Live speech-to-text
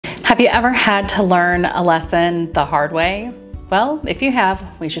Have you ever had to learn a lesson the hard way? Well, if you have,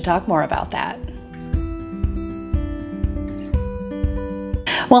 we should talk more about that.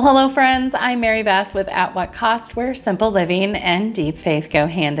 Well, hello friends, I'm Mary Beth with At What Cost, where simple living and deep faith go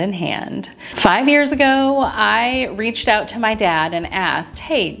hand in hand. 5 years ago, I reached out to my dad and asked,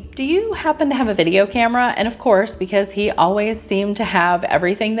 hey, do you happen to have a video camera? And of course, because he always seemed to have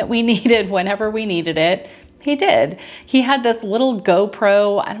everything that we needed whenever we needed it, he did. He had this little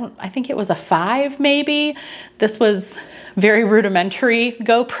GoPro, I think it was a 5 maybe. This was very rudimentary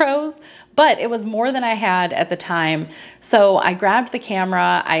GoPros, but it was more than I had at the time. So I grabbed the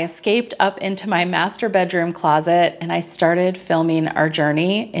camera, I escaped up into my master bedroom closet, and I started filming our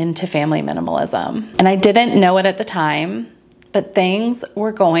journey into family minimalism. And I didn't know it at the time, but things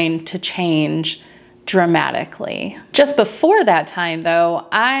were going to change dramatically. Just before that time though,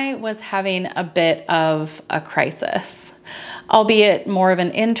 I was having a bit of a crisis, albeit more of an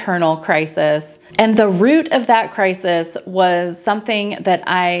internal crisis. And the root of that crisis was something that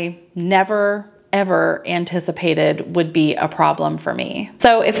I never ever anticipated would be a problem for me.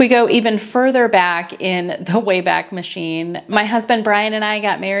 So if we go even further back in the Wayback Machine, my husband Brian and I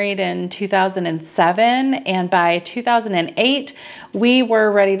got married in 2007, and by 2008, we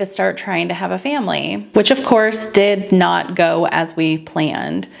were ready to start trying to have a family, which of course did not go as we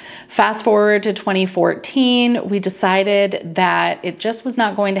planned. Fast forward to 2014, we decided that it just was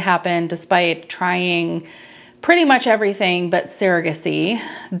not going to happen despite trying pretty much everything but surrogacy,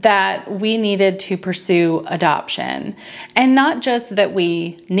 that we needed to pursue adoption. And not just that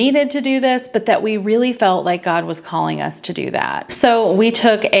we needed to do this, but that we really felt like God was calling us to do that. So we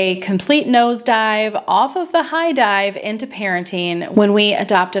took a complete nosedive off of the high dive into parenting when we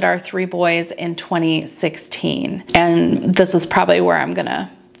adopted our 3 boys in 2016. And this is probably where I'm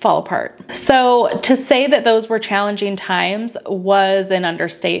gonna fall apart. So to say that those were challenging times was an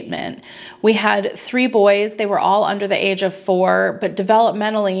understatement. We had 3 boys. They were all under the age of 4, but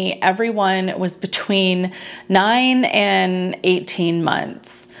developmentally, everyone was between 9 and 18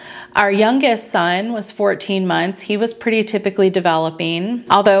 months. Our youngest son was 14 months. He was pretty typically developing.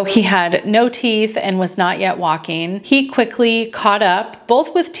 Although he had no teeth and was not yet walking, he quickly caught up,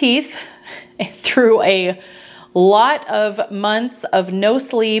 both with teeth, through a lot of months of no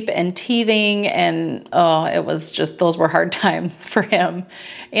sleep and teething, and it was just, those were hard times for him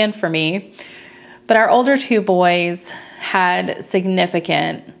and for me. But our older 2 boys had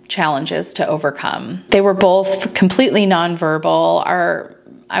significant challenges to overcome. They were both completely nonverbal.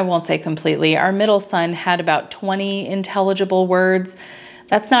 I won't say completely, our middle son had about 20 intelligible words.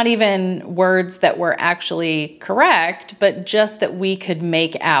 That's not even words that were actually correct, but just that we could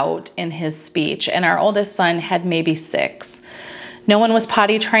make out in his speech. And our oldest son had maybe 6. No one was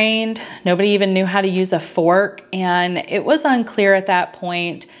potty trained. Nobody even knew how to use a fork. And it was unclear at that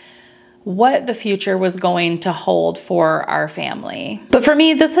point what the future was going to hold for our family. But for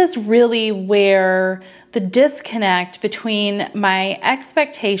me, this is really where the disconnect between my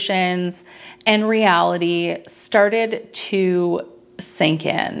expectations and reality started to sink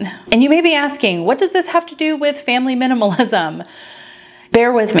in. And you may be asking, what does this have to do with family minimalism?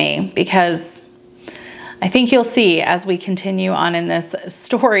 Bear with me, because I think you'll see as we continue on in this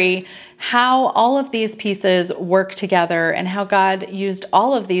story how all of these pieces work together and how God used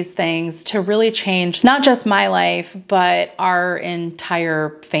all of these things to really change not just my life, but our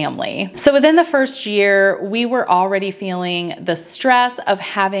entire family. So within the first year, we were already feeling the stress of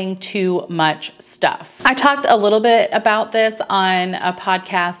having too much stuff. I talked a little bit about this on a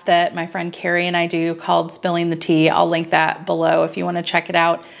podcast that my friend Carrie and I do called Spilling the Tea. I'll link that below if you want to check it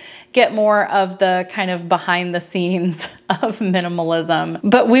out. Get more of the kind of behind the scenes of minimalism.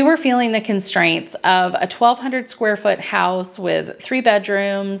 But we were feeling the constraints of a 1,200 square foot house with 3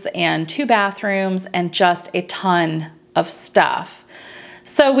 bedrooms and 2 bathrooms and just a ton of stuff.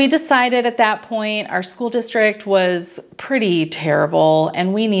 So we decided at that point our school district was pretty terrible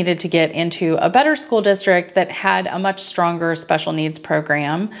and we needed to get into a better school district that had a much stronger special needs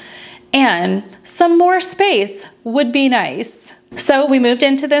program, and some more space would be nice. So we moved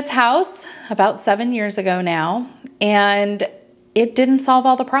into this house about 7 years ago now, and it didn't solve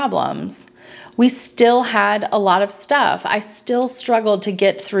all the problems. We still had a lot of stuff. I still struggled to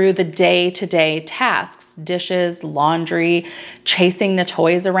get through the day-to-day tasks, dishes, laundry, chasing the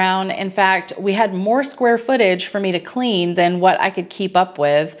toys around. In fact, we had more square footage for me to clean than what I could keep up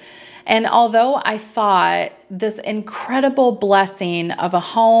with. And although I thought this incredible blessing of a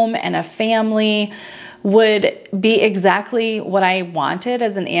home and a family would be exactly what I wanted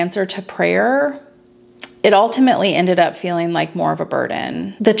as an answer to prayer, it ultimately ended up feeling like more of a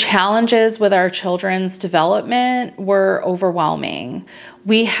burden. The challenges with our children's development were overwhelming.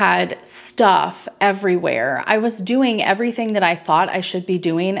 We had stuff everywhere. I was doing everything that I thought I should be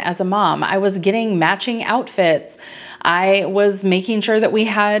doing as a mom. I was getting matching outfits. I was making sure that we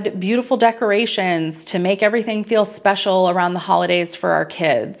had beautiful decorations to make everything feel special around the holidays for our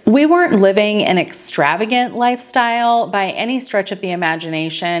kids. We weren't living an extravagant lifestyle by any stretch of the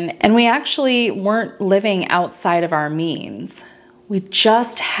imagination, and we actually weren't living outside of our means. We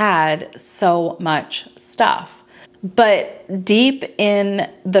just had so much stuff. But deep in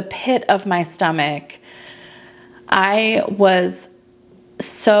the pit of my stomach, I was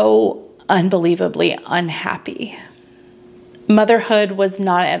so unbelievably unhappy. Motherhood was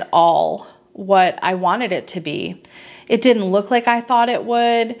not at all what I wanted it to be. It didn't look like I thought it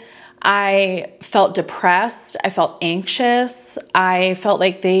would. I felt depressed. I felt anxious. I felt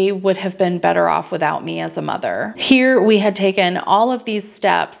like they would have been better off without me as a mother. Here we had taken all of these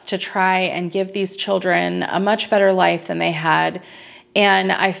steps to try and give these children a much better life than they had,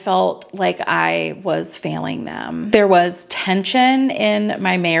 and I felt like I was failing them. There was tension in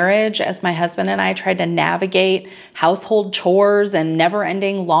my marriage as my husband and I tried to navigate household chores and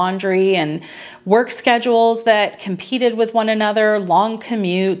never-ending laundry and work schedules that competed with one another, long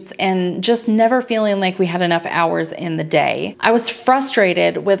commutes, and just never feeling like we had enough hours in the day. I was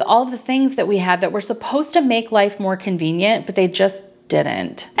frustrated with all the things that we had that were supposed to make life more convenient, but they just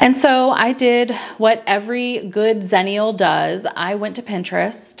didn't. And so I did what every good Zennial does. I went to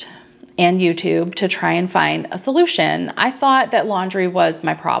Pinterest and YouTube to try and find a solution. I thought that laundry was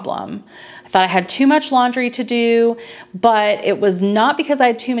my problem. I thought I had too much laundry to do, but it was not because I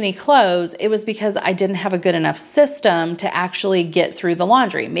had too many clothes. It was because I didn't have a good enough system to actually get through the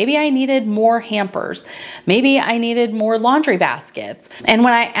laundry. Maybe I needed more hampers. Maybe I needed more laundry baskets. And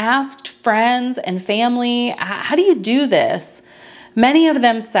when I asked friends and family, how do you do this? Many of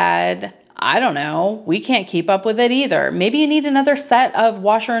them said, I don't know, we can't keep up with it either. Maybe you need another set of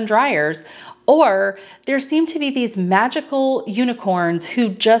washer and dryers. Or there seemed to be these magical unicorns who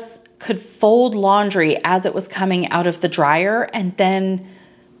just could fold laundry as it was coming out of the dryer and then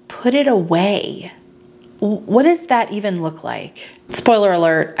put it away. What does that even look like? Spoiler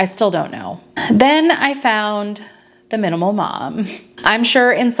alert, I still don't know. Then I found the minimal mom. I'm sure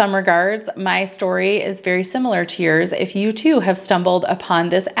in some regards, my story is very similar to yours if you too have stumbled upon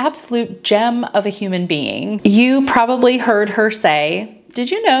this absolute gem of a human being. You probably heard her say,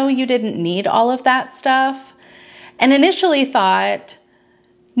 did you know you didn't need all of that stuff? And initially thought,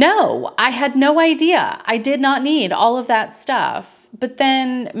 no, I had no idea. I did not need all of that stuff. But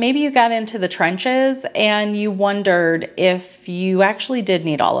then maybe you got into the trenches and you wondered if you actually did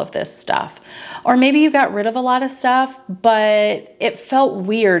need all of this stuff. Or maybe you got rid of a lot of stuff, but it felt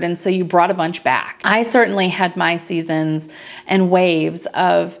weird and so you brought a bunch back. I certainly had my seasons and waves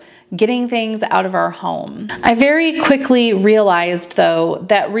of getting things out of our home. I very quickly realized though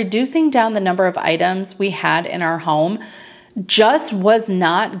that reducing down the number of items we had in our home just was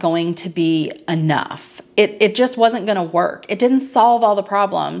not going to be enough. It just wasn't going to work. It didn't solve all the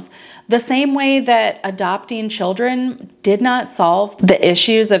problems. The same way that adopting children did not solve the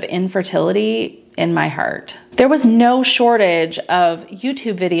issues of infertility in my heart. There was no shortage of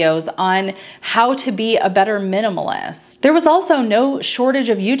YouTube videos on how to be a better minimalist. There was also no shortage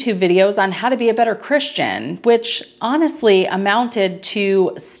of YouTube videos on how to be a better Christian, which honestly amounted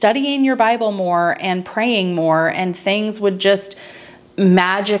to studying your Bible more and praying more, and things would just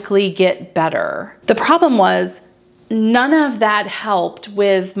magically get better. The problem was none of that helped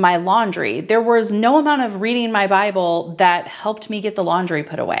with my laundry. There was no amount of reading my Bible that helped me get the laundry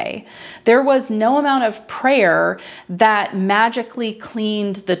put away. There was no amount of prayer that magically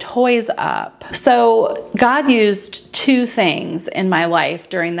cleaned the toys up. So God used two things in my life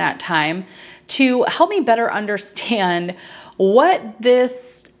during that time to help me better understand what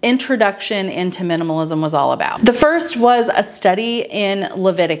this introduction into minimalism was all about. The first was a study in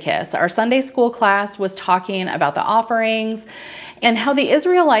Leviticus. Our Sunday school class was talking about the offerings and how the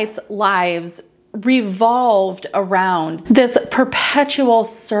Israelites' lives revolved around this perpetual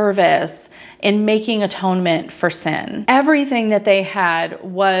service in making atonement for sin. Everything that they had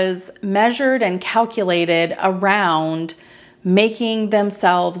was measured and calculated around making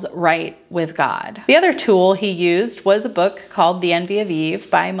themselves right with God. The other tool he used was a book called The Envy of Eve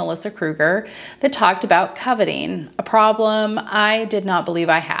by Melissa Kruger that talked about coveting, a problem I did not believe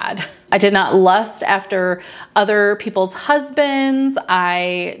I had. I did not lust after other people's husbands.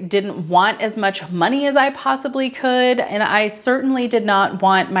 I didn't want as much money as I possibly could, and I certainly did not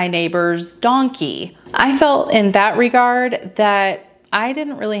want my neighbor's donkey. I felt in that regard that I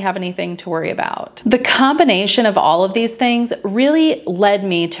didn't really have anything to worry about. The combination of all of these things really led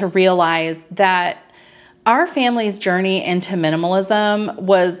me to realize that our family's journey into minimalism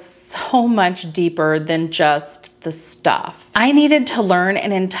was so much deeper than just the stuff. I needed to learn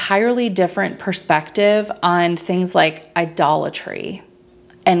an entirely different perspective on things like idolatry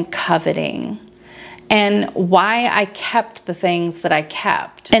and coveting and why I kept the things that I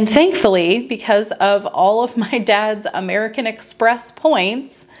kept. And thankfully, because of all of my dad's American Express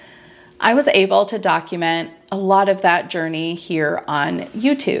points, I was able to document a lot of that journey here on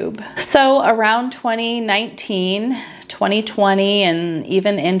YouTube. So around 2019, 2020, and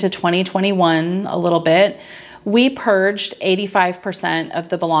even into 2021 a little bit, we purged 85% of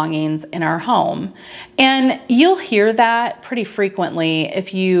the belongings in our home. And you'll hear that pretty frequently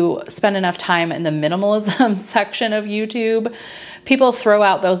if you spend enough time in the minimalism section of YouTube. People throw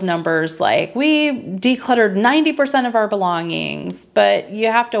out those numbers like, we decluttered 90% of our belongings, but you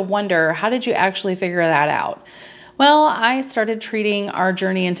have to wonder, how did you actually figure that out? Well, I started treating our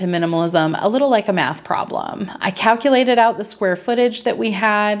journey into minimalism a little like a math problem. I calculated out the square footage that we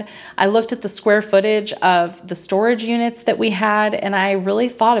had. I looked at the square footage of the storage units that we had, and I really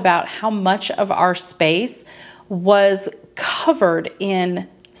thought about how much of our space was covered in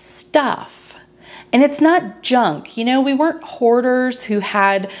stuff. And it's not junk. You know, we weren't hoarders who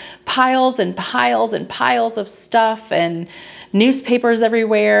had piles and piles and piles of stuff and newspapers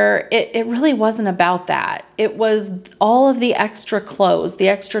everywhere. It really wasn't about that. It was all of the extra clothes, the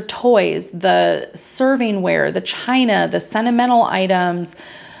extra toys, the servingware, the china, the sentimental items,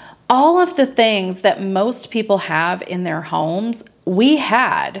 all of the things that most people have in their homes, we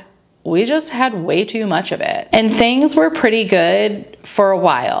had. We just had way too much of it. And things were pretty good for a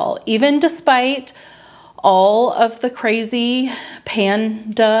while, even despite all of the crazy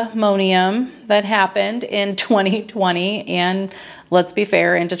pandemonium that happened in 2020 and, let's be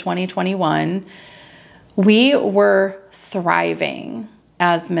fair, into 2021. We were thriving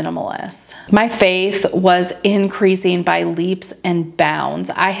as minimalists. My faith was increasing by leaps and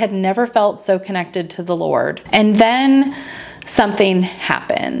bounds. I had never felt so connected to the Lord. And then something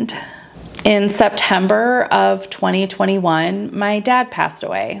happened. In September of 2021, my dad passed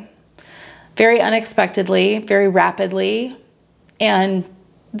away. Very unexpectedly, very rapidly, and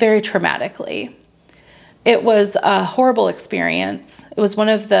very traumatically. It was a horrible experience. It was one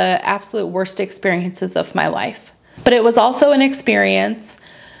of the absolute worst experiences of my life. But it was also an experience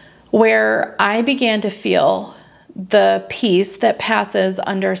where I began to feel the peace that passes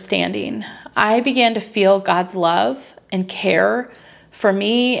understanding. I began to feel God's love and care for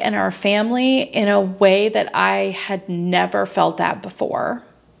me and our family in a way that I had never felt that before.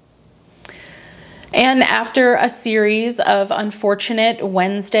 And after a series of unfortunate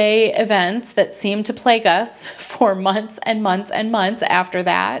Wednesday events that seemed to plague us for months and months and months after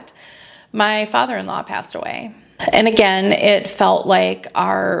that, my father-in-law passed away. And again, it felt like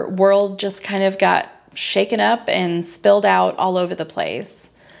our world just kind of got shaken up and spilled out all over the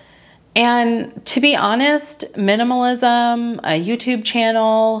place. And to be honest, minimalism, a YouTube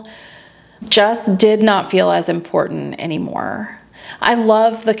channel, just did not feel as important anymore. I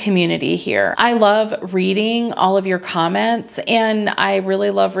love the community here. I love reading all of your comments, and I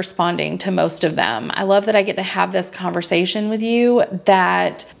really love responding to most of them. I love that I get to have this conversation with you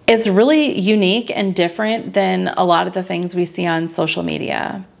that is really unique and different than a lot of the things we see on social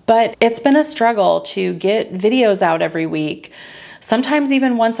media. But it's been a struggle to get videos out every week, sometimes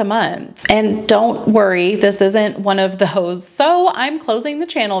even once a month. And don't worry, this isn't one of those, so I'm closing the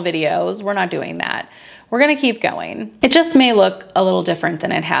channel videos. We're not doing that. We're gonna keep going. It just may look a little different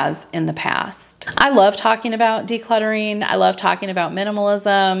than it has in the past. I love talking about decluttering. I love talking about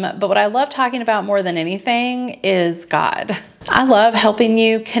minimalism, but what I love talking about more than anything is God. I love helping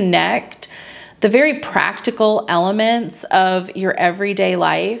you connect the very practical elements of your everyday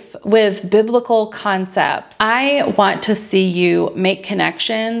life with biblical concepts. I want to see you make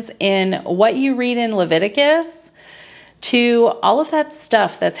connections in what you read in Leviticus to all of that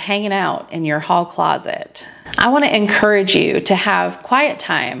stuff that's hanging out in your hall closet. I want to encourage you to have quiet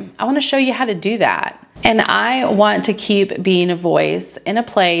time. I want to show you how to do that. And I want to keep being a voice in a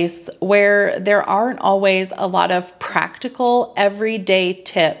place where there aren't always a lot of practical, everyday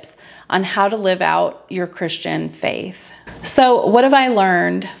tips on how to live out your Christian faith. So what have I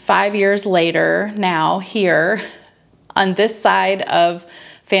learned 5 years later now here on this side of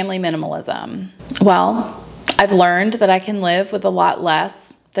family minimalism? Well, I've learned that I can live with a lot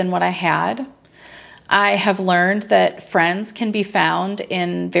less than what I had. I have learned that friends can be found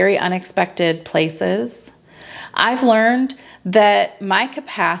in very unexpected places. I've learned that my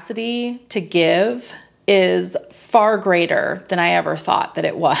capacity to give is far greater than I ever thought that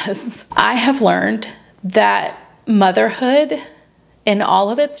it was. I have learned that motherhood, in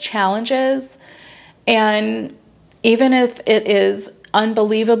all of its challenges And even if it is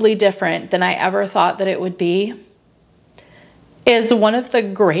unbelievably different than I ever thought that it would be, is one of the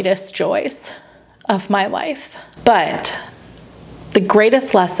greatest joys of my life. But the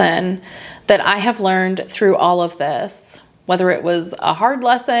greatest lesson that I have learned through all of this, whether it was a hard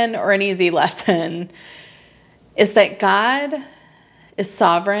lesson or an easy lesson, is that God is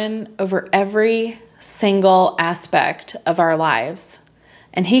sovereign over every single aspect of our lives.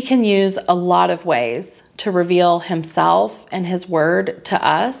 And He can use a lot of ways to reveal Himself and His word to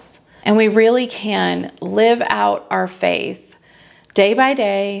us. And we really can live out our faith day by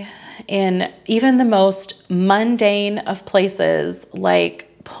day in even the most mundane of places, like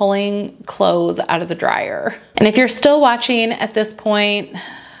pulling clothes out of the dryer. And if you're still watching at this point,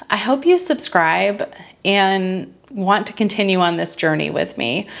 I hope you subscribe and want to continue on this journey with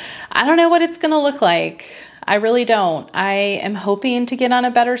me. I don't know what it's going to look like. I really don't. I am hoping to get on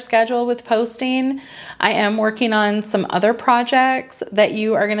a better schedule with posting. I am working on some other projects that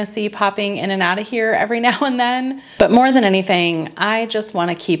you are going to see popping in and out of here every now and then. But more than anything, I just want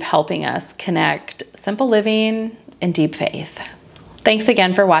to keep helping us connect simple living and deep faith. Thanks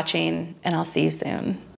again for watching, and I'll see you soon.